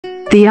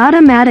The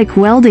automatic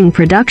welding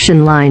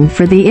production line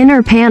for the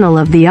inner panel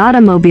of the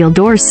automobile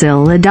door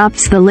sill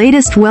adopts the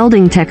latest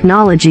welding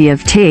technology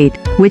of TATE,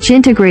 which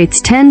integrates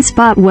 10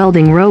 spot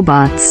welding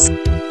robots,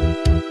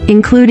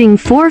 including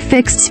 4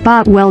 fixed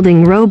spot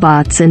welding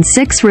robots and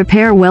 6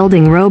 repair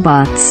welding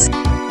robots.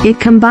 It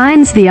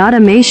combines the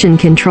automation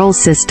control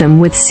system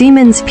with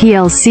Siemens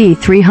PLC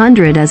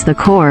 300 as the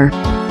core,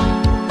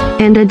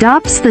 and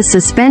adopts the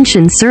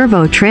suspension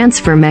servo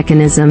transfer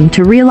mechanism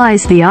to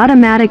realize the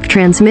automatic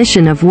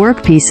transmission of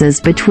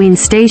workpieces between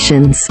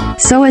stations,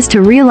 so as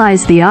to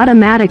realize the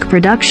automatic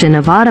production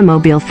of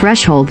automobile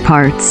threshold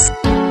parts.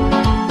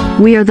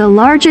 We are the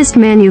largest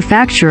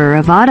manufacturer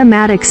of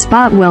automatic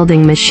spot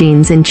welding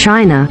machines in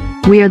China.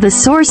 We are the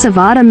source of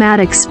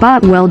automatic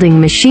spot welding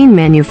machine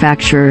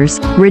manufacturers,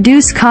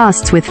 reduce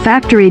costs with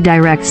factory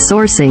direct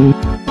sourcing.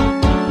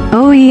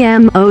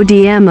 OEM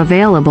ODM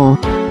available.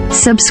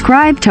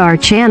 Subscribe to our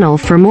channel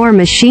for more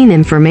machine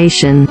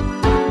information.